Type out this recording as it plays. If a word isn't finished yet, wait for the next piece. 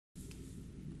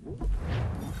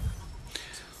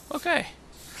Okay.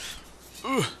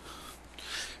 Ugh.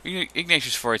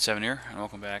 Ignatius487 here, and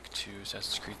welcome back to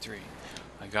Assassin's Creed 3.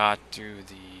 I got through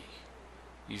the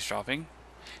eavesdropping,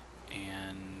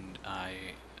 and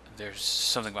there's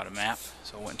something about a map,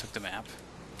 so I went and took the map.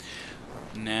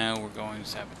 Now we're going to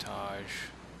sabotage.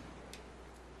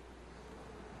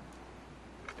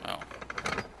 Oh.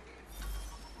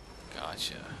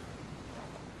 Gotcha.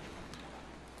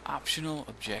 Optional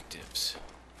objectives.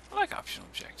 I like optional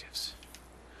objectives.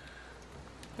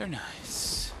 They're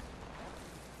nice.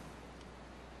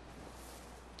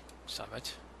 Stop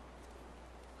it.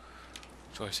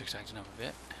 Joystick's acting up a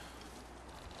bit.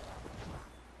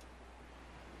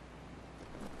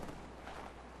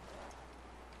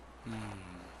 Oh,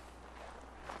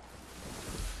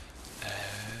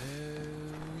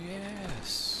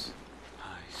 yes.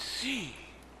 I see.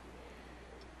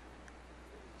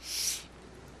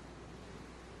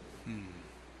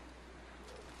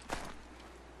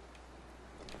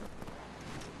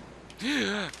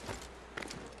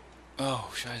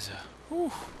 Oh, Shiza.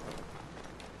 Whew.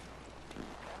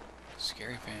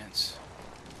 Scary pants.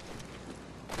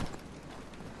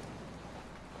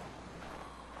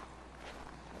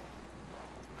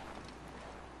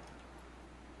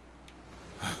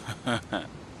 Are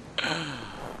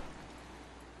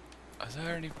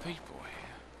there any people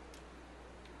here?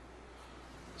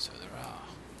 So there are.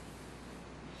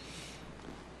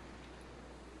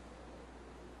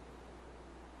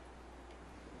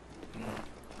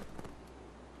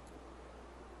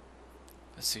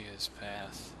 Let's see his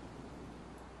path.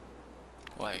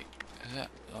 Wait, is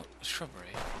that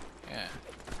shrubbery? Yeah.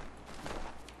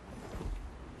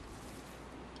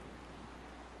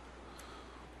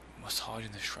 Must hide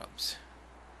in the shrubs.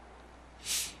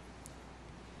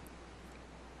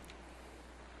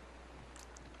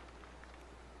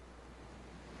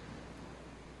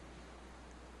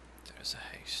 There's a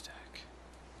haystack.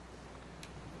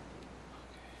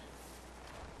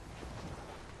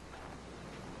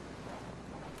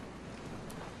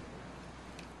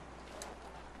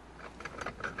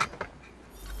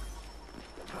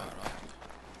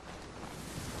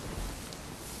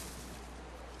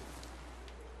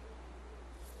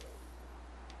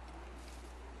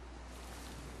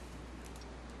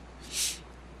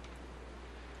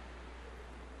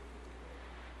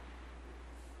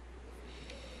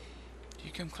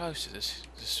 You come close to this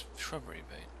shrubbery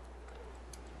bit.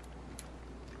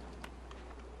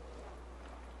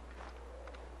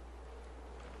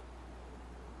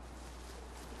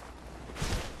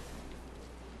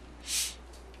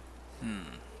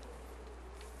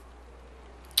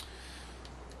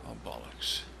 Oh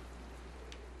bollocks.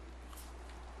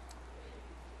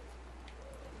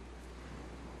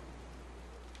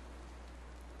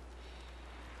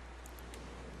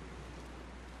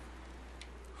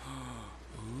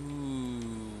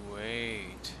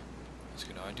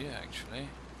 Idea, actually.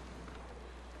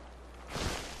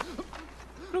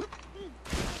 Are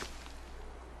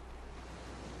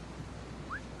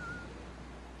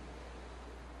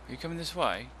you coming this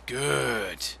way?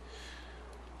 Good.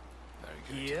 Very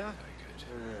good. Yeah. Very good.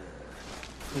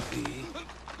 Okay.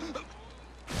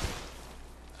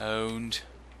 Owned.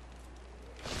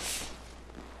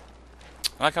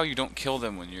 I like how you don't kill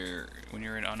them when you're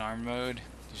in unarmed mode.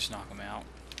 You just knock them out.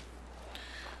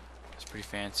 It's pretty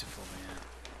fanciful, man.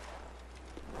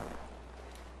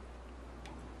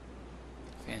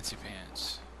 Fancy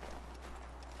pants.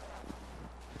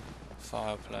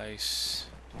 Fireplace.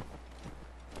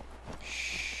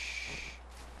 Shh.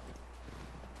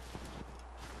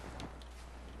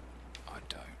 I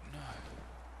don't know.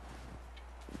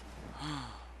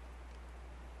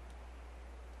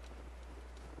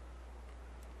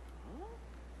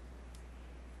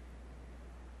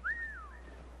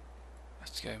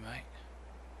 Let's go, mate.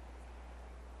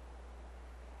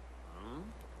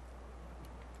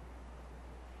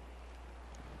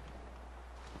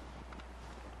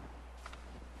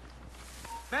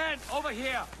 Man, over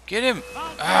here! Get him!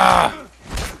 Ah!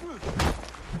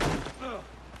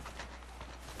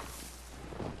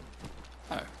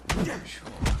 Oh, sure.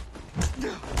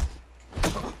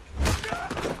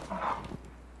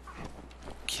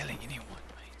 Killing anyone,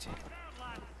 mate.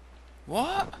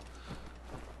 What?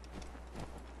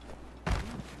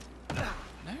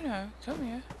 No, come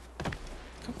here.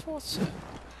 Come forth, sir.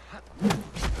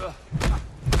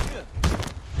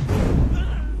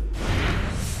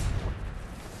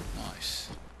 Nice.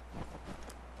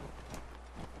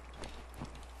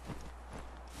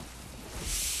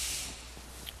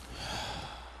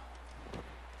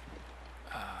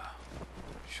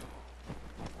 Sure.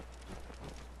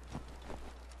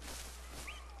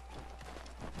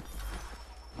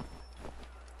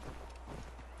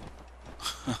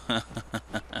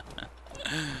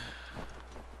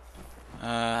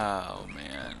 Oh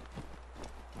man.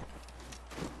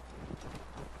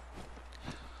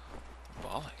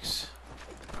 Bollocks.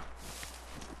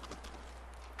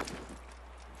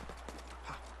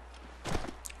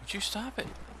 Would you stop it?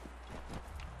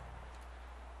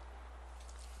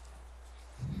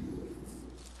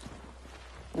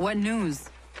 What news?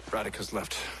 Braddock has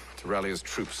left to rally his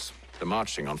troops. They're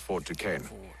marching on Fort Duquesne.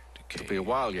 It'll be a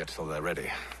while yet till they're ready,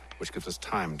 which gives us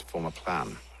time to form a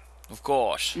plan. Of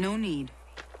course. No need.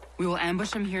 We will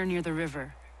ambush him here near the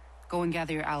river. Go and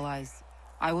gather your allies.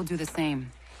 I will do the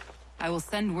same. I will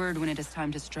send word when it is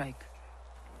time to strike.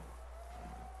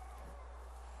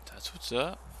 That's what's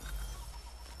up.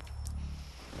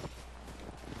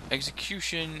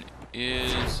 Execution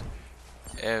is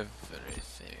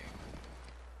everything.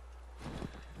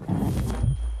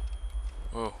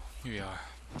 Whoa, here we are.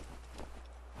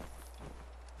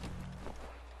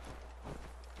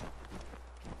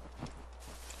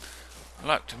 I'd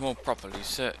like to more properly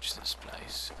search this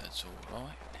place, if that's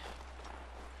alright.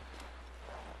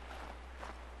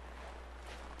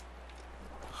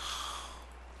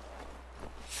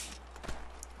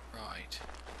 Right.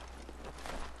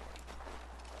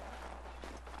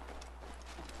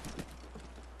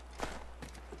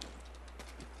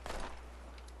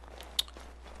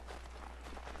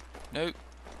 Nope.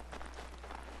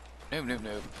 Nope, nope,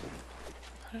 nope.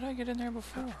 How did I get in there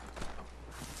before?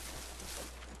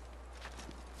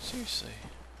 Seriously.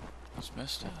 It's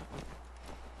messed up.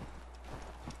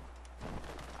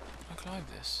 I climb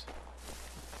this.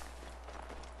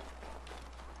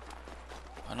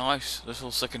 A nice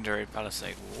little secondary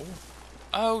palisade wall.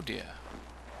 Oh dear.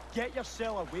 Get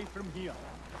yourself away from here.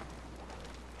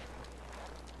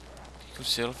 Get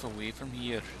yourself away from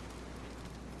here.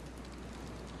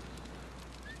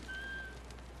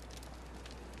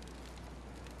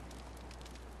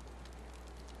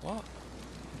 What?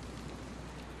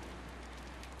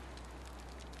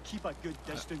 Keep a good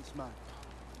distance, man.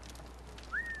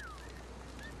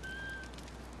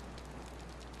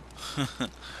 Fine.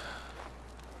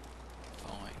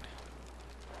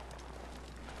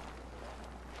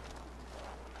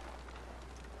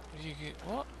 What do you get?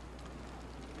 What?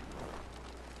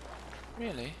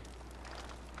 Really?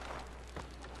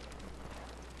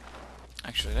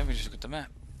 Actually, let me just look at the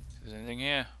map. If there's anything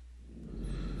here.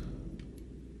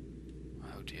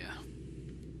 Oh dear.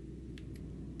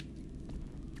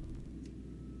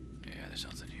 Yeah, there's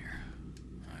nothing here.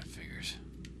 That figures.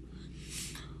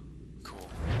 Cool.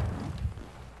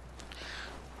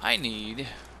 I need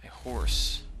a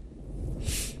horse.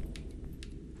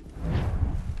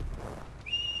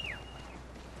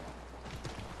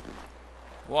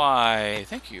 Why,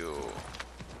 thank you.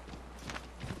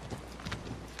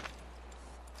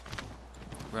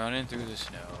 Running through the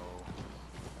snow.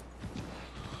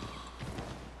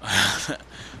 I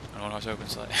don't want to open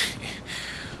sleigh.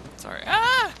 Sorry.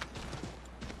 Ah!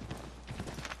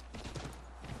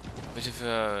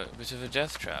 Bit of a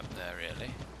death trap there,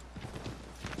 really.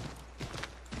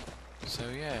 So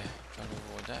yeah, trying to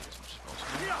avoid that as much as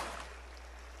possible.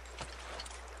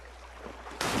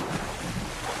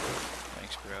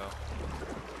 Thanks, bro.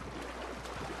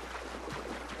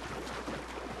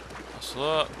 Hustle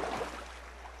up.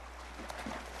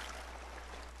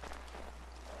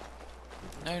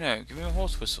 No, no, give me a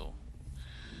horse whistle.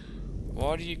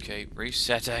 Why do you keep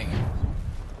resetting?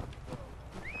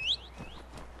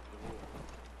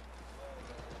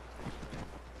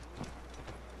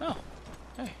 Oh,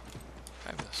 hey,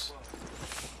 fabulous.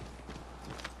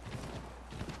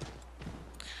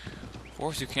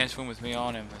 Horse who can't swim with me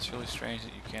on him. That's really strange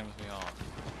that you can with me off.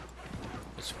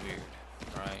 That's weird,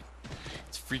 right?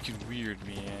 It's freaking weird,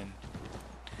 man.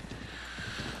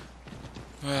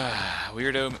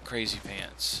 Weirdo crazy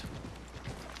pants.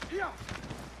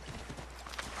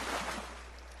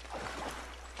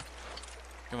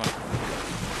 Come on.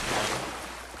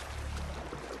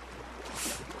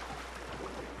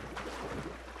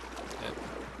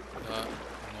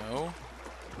 No.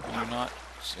 You're not.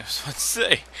 I was about to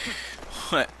say.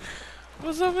 What?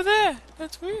 What's over there?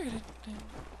 That's weird.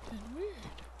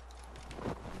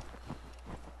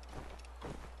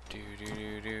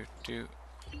 Weird. Do.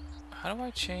 How do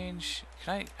I change?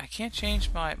 I can't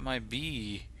change my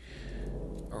B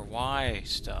or Y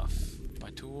stuff.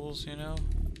 My tools, you know?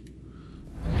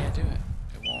 I can't do it.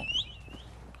 It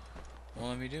won't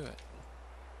let me do it.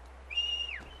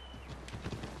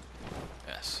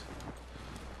 Yes.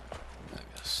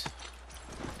 Fabulous.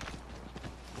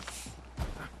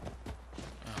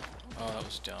 Oh, that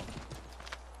was dumb.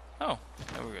 Oh,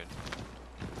 now we're good.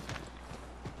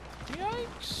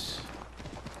 Yikes.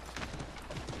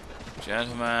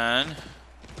 Gentlemen.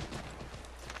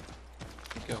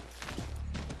 Go.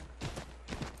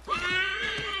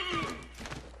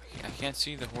 I can't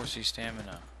see the horsey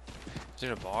stamina. Is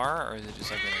it a bar, or is it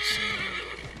just like an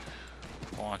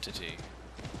assumed quantity?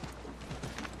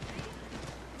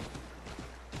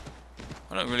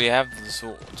 I don't really have the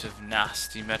sort of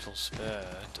nasty metal spur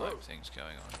type things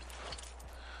going on.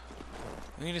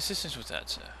 We need assistance with that,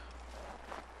 sir.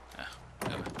 Ah,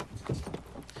 no.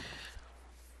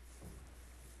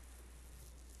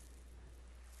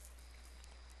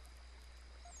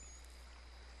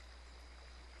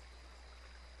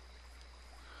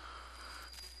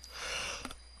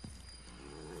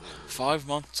 5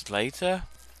 months later?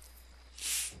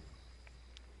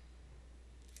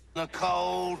 The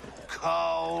cold,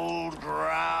 cold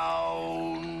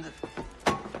ground.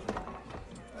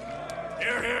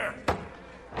 Here, here.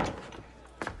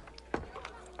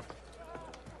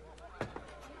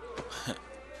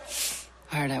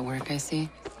 Hard at work, I see.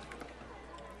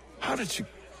 How did you...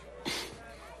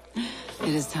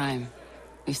 It is time.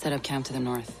 We've set up camp to the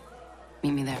north.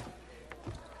 Meet me there.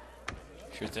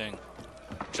 Sure thing.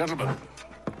 Gentlemen,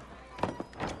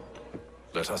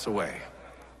 let us away.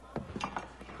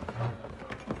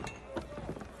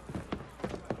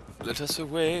 Let us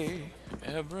away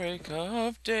at break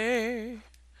of day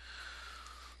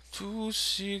to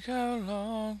seek our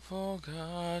long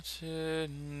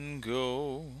forgotten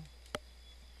goal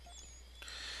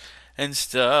and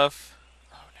stuff.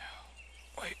 Oh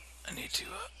no! Wait, I need to.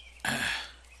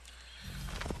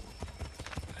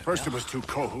 First it was too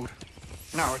cold.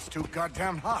 Now it's too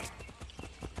goddamn hot.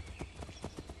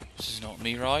 This is not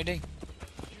me riding.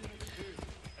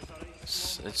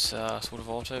 It's sort of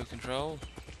auto control.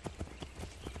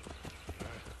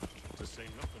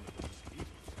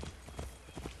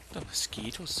 The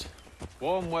mosquitoes.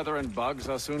 Warm weather and bugs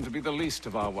are soon to be the least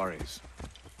of our worries.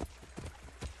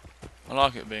 I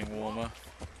like it being warmer.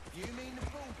 You mean the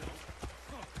bulldog?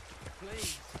 Oh,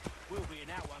 please, we'll be in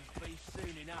that one piece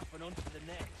soon enough and on to the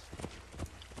next.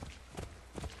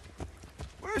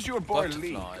 Where's your boy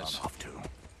Lee gone Butterflies. off to?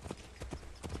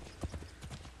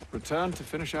 Returned to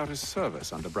finish out his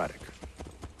service under Braddock.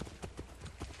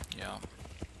 Yeah.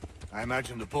 I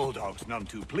imagine the bulldog's none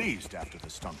too pleased after the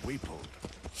stunt we pulled.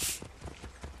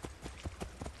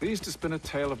 Pleased to spin a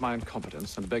tale of my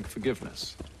incompetence and beg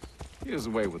forgiveness. He has a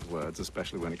way with words,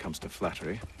 especially when it comes to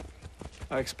flattery.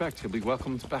 I expect he'll be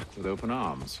welcomed back with open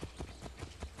arms.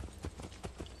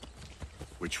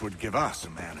 Which would give us a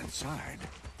man inside.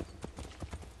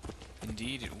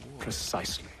 Indeed it would.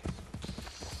 Precisely.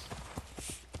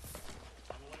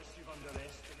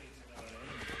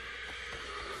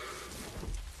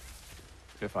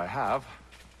 If I have,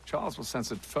 Charles will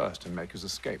sense it first and make his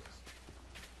escape.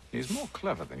 He's more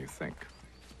clever than you think.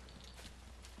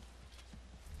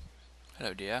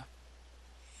 Hello, dear.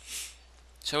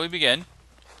 Shall we begin?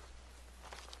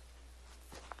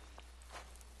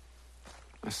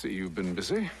 I see you've been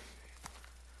busy.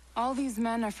 All these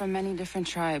men are from many different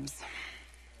tribes,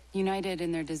 united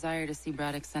in their desire to see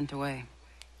Braddock sent away.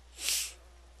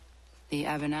 The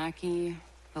Abenaki,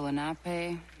 the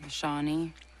Lenape, the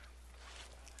Shawnee.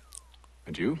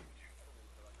 And you?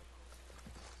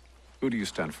 Who do you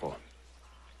stand for?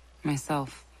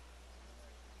 Myself.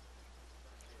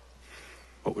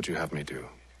 What would you have me do?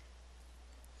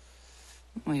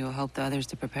 Well, you will help the others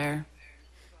to prepare.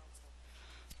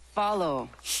 Follow.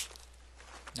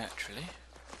 Naturally.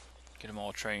 Get them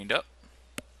all trained up.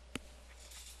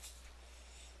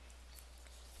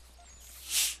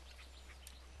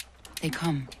 They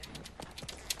come.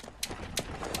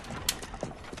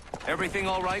 Everything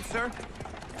all right, sir?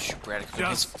 Shoot Braddock in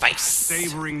his face.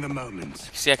 Savoring the moment.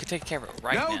 See, I could take care of it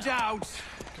right now. No doubt.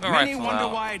 Get my Many rifle wonder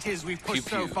out. why it is we've pushed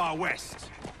Pew, so pew. far west.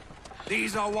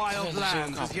 These are wild This is so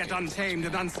lands as yet complicated. untamed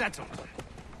and unsettled.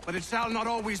 But it shall not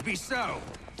always be so.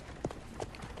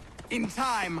 In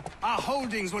time, our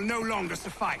holdings will no longer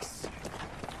suffice.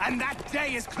 And that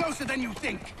day is closer than you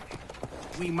think.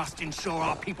 We must ensure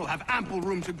our people have ample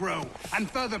room to grow and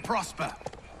further prosper.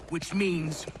 Which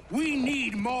means we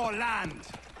need more land.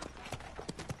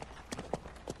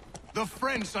 The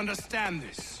French understand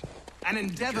this and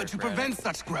endeavor Jerk to Braddock. prevent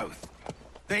such growth.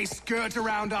 They skirt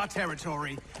around our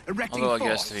territory, erecting Although I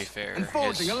forts guess to be fair, and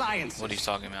forging his- alliances, what he's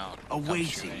talking about comes true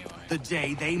awaiting anyway. the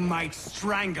day they might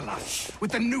strangle us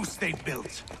with the noose they've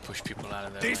built. Push people out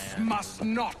of their This land. must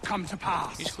not come to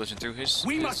pass. He's glitching through his.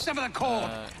 We his, must sever the cord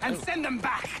and oh. send them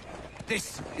back.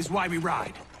 This is why we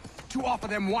ride. To offer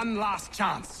them one last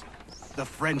chance. The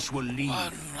French will leave.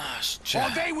 One last Or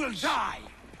chance. they will die.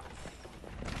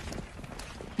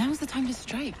 Now's the time to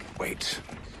strike. Wait.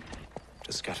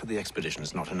 To scatter the expedition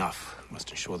is not enough. We must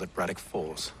ensure that Braddock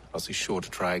falls, else he's sure to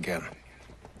try again.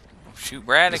 Shoot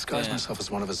Braddock Disguise then. myself as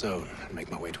one of his own and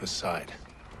make my way to his side.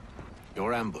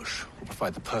 Your ambush will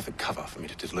provide the perfect cover for me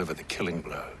to deliver the killing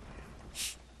blow.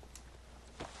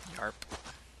 Yarp.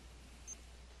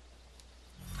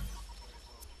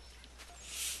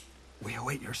 We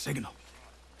await your signal.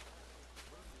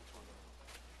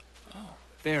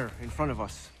 There, in front of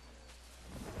us.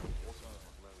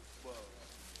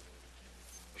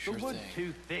 Sure The wood's thing.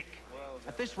 too thick.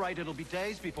 At this rate, it'll be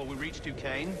days before we reach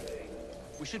Duquesne.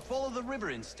 We should follow the river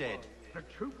instead. The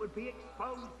troop would be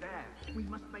exposed there. We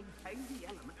must maintain the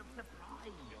element of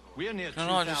surprise. We're near No,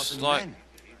 2,000 just like- men.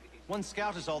 One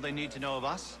scout is all they need to know of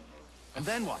us. And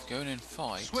then what? Go in and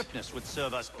fight. Swiftness would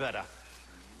serve us better.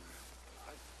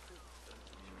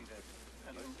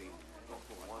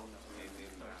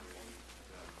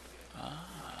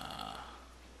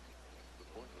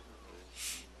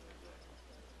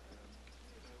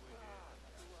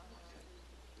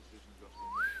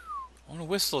 I want to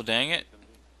whistle, dang it.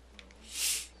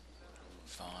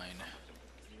 Fine.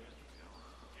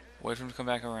 Wait for him to come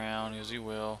back around, as he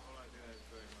will.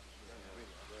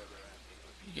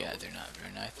 Yeah, they're not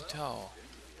very nice at all.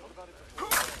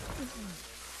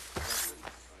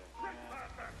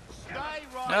 Stay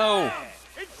right No! there.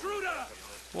 Intruder!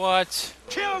 What?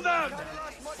 Kill them!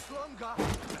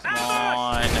 Come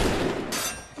on.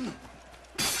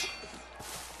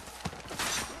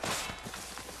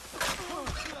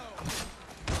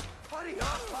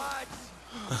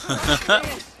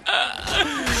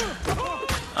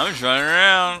 I'm just running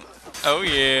around. Oh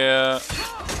yeah.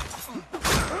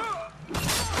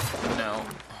 No.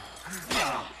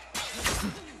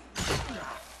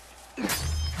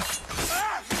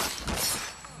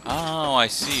 Oh, I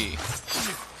see.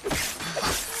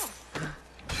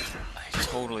 I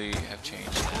totally have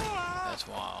changed that. That's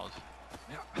wild.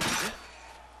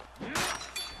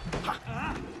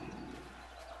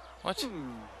 What?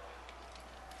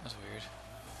 That's weird.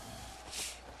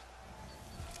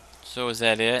 So is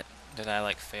that it? Did I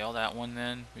like fail that one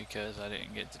then? Because I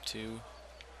didn't get the 2?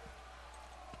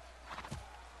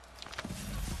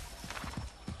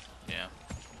 Yeah.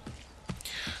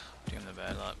 Damn the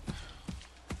bad luck.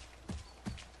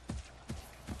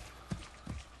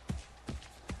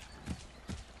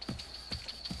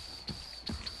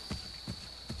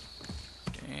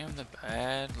 Damn the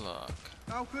bad luck.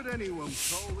 How could anyone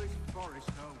call this forest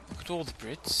home? Look at all the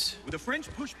Brits. With the French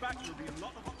push back, there'll be a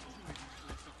lot of opportunities.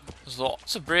 There's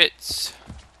lots of Brits.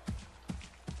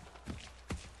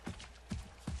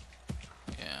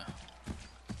 Yeah.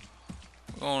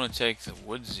 We're going to take the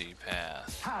woodsy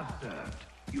path. Have served,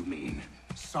 you mean?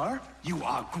 Sir, you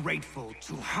are grateful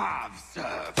to have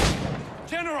served.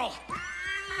 General!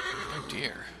 Oh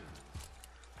dear.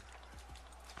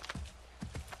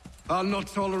 I'll not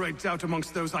tolerate doubt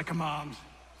amongst those I command,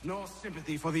 nor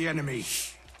sympathy for the enemy.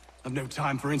 I've no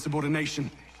time for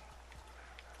insubordination.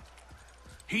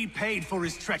 He paid for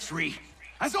his treachery,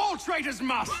 as all traitors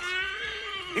must.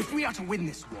 If we are to win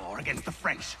this war against the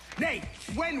French, nay,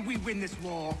 when we win this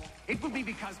war, it will be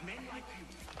because men like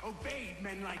you obeyed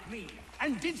men like me,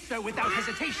 and did so without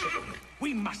hesitation.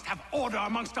 We must have order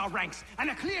amongst our ranks, and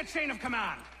a clear chain of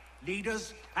command.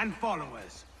 Leaders and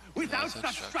followers. Without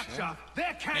That's such structure,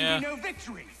 there can Yeah. be no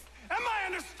victory. Am I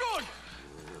understood?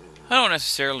 I don't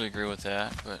necessarily agree with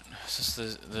that, but it's just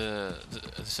the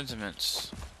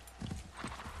sentiments,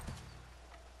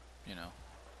 you know,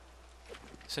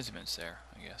 sentiments there,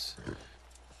 I guess.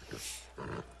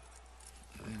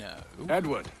 No.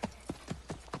 Edward.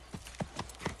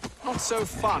 Not so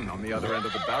fun on the other end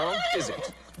of the barrel, is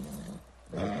it?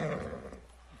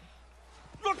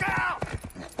 Look out!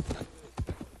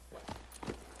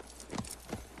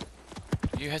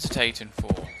 You hesitating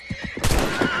for?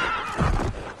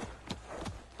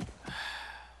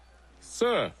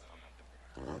 Sir.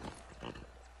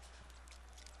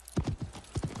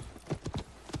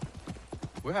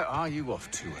 Where are you off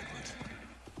to, Edward?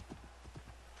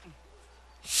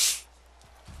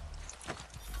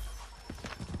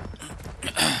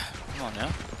 Come on now.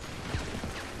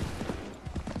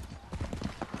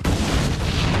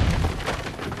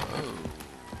 Oh.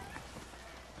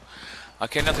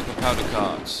 Okay, nothing but powder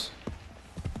cards.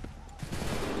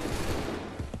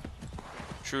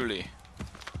 Truly.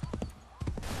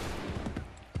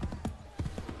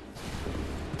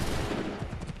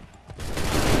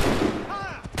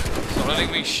 Stop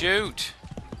letting me shoot.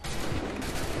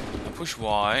 I push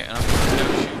Y and I'm no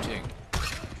shooting.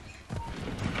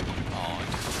 Odd.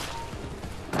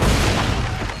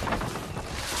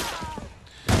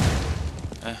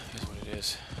 Here's what it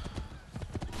is.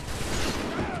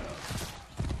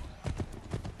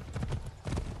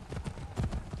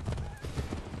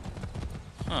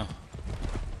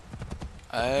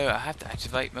 Oh, I have to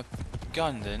activate my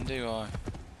gun then, do I?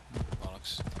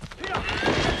 Bollocks.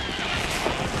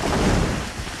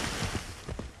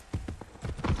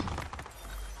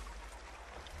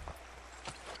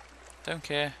 Don't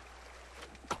care.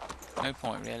 No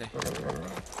point, really.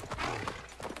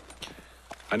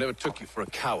 I never took you for a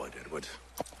coward, Edward.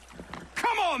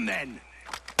 Come on, then!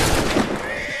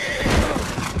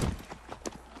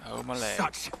 Oh, my leg.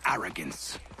 Such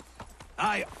arrogance.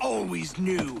 I always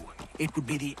knew it would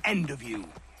be the end of you.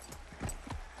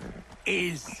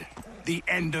 Is the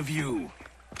end of you.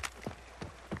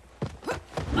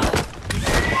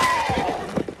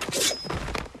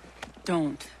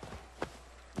 Don't.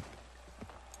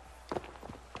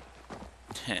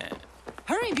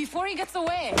 Hurry before he gets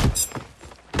away!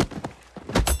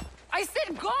 I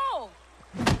said go!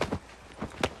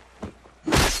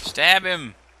 Stab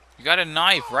him! You got a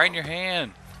knife right in your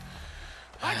hand.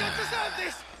 I don't deserve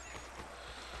this!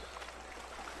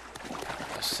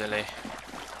 That's silly.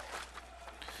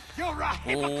 You're a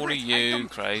hypocrite, All of you Haytham.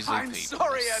 crazy I'm people.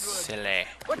 sorry, Edward. Silly.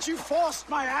 But you forced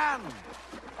my hand.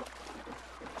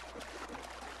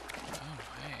 Oh,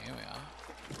 hey, here we are.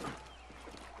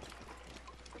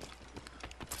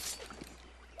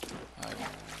 Oh.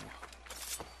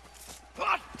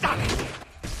 Oh, damn it!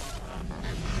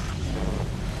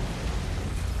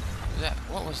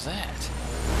 What was that?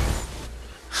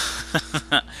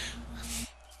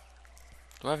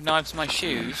 Do I have knives in my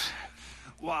shoes?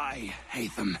 Why,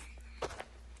 Haytham?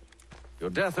 Your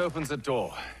death opens a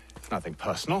door. It's nothing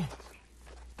personal.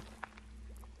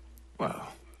 Well,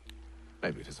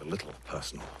 maybe it is a little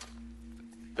personal.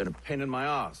 Been a pain in my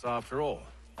ass, after all.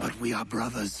 But we are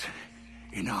brothers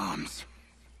in arms.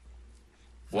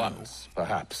 Once,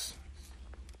 perhaps.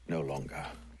 No longer.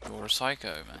 You're a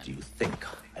psycho, man. Do you think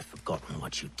I've forgotten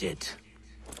what you did?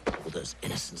 All those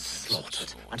innocents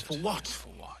slaughtered. And for what? For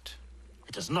what?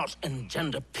 It does not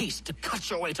engender peace to cut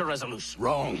your way to resolution.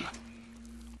 Wrong.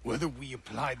 Whether we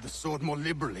applied the sword more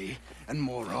liberally and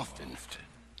more often,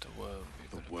 The world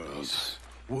would be the world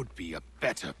would be a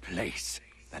better place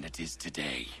than it is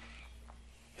today.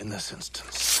 In this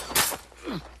instance,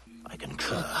 I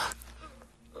concur.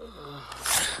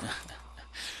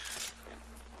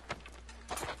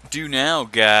 Do now,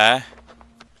 guy.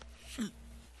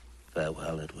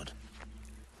 Farewell, Edward.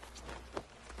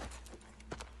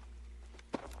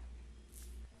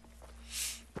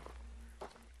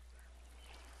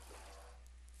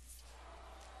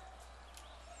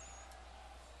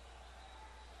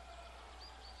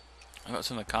 I got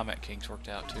some of the combat kinks worked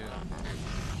out too.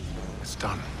 It's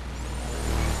done.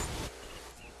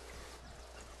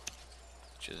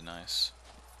 Which is nice.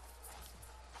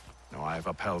 Now I've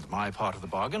upheld my part of the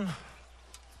bargain.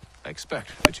 I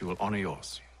expect that you will honor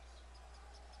yours.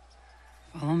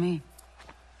 Follow me.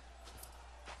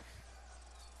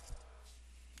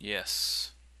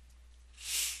 Yes.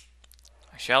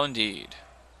 I shall indeed.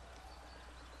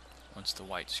 Once the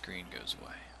white screen goes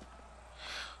away.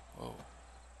 Whoa.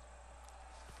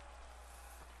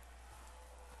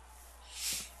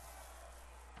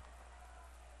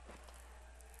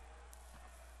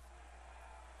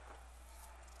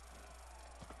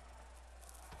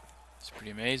 It's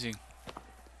pretty amazing.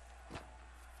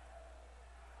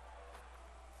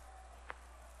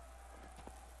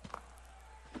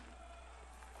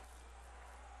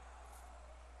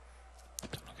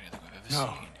 Don't look at anything I've ever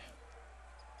No. seen.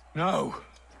 No!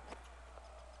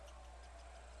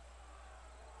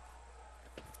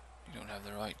 You don't have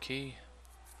the right key.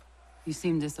 You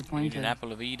seem You need disappointed. an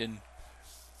apple of Eden.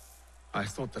 I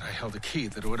thought that I held a key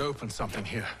that would open something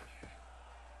here.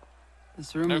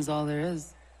 This room Nope. is all there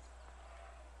is.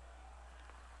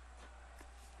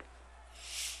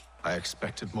 I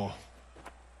expected more.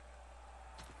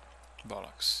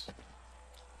 Bollocks.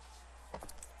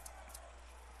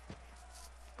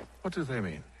 What do they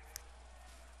mean?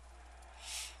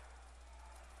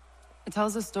 It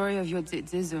tells the story of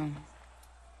Yodzizu,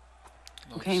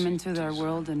 who came into their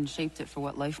world and shaped it for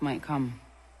what life might come.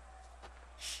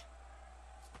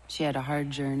 She had a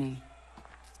hard journey,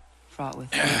 fraught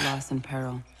with great loss and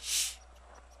peril.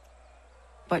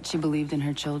 But she believed in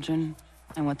her children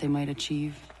and what they might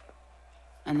achieve.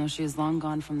 And though she is long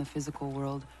gone from the physical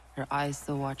world, her eyes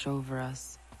still watch over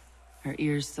us. Her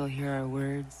ears still hear our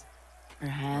words. Her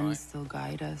hands Right. still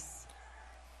guide us.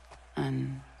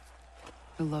 And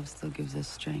her love still gives us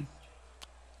strength.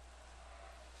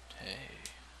 Hey.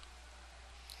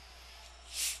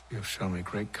 You have shown me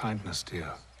great kindness,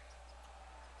 dear.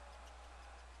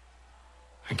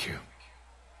 Thank you.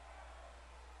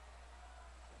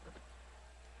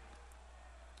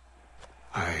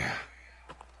 I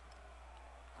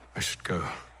should go.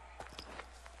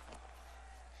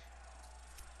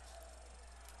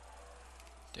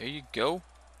 go.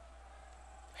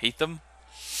 Haytham.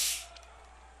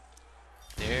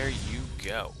 There you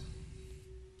go.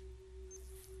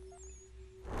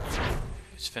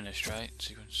 It's finished, right?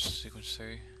 Sequence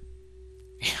 3.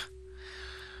 Yeah.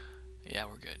 Yeah,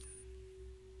 we're good.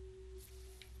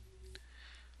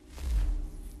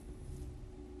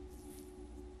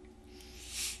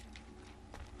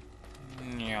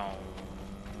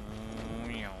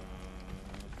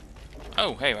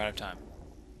 Oh, hey, we're out of time.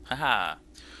 Haha.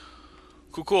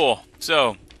 Cool, cool.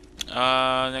 So,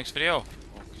 next video,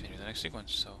 we'll continue the next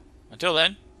sequence. So, until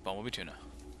then, Bumblebee Tuna.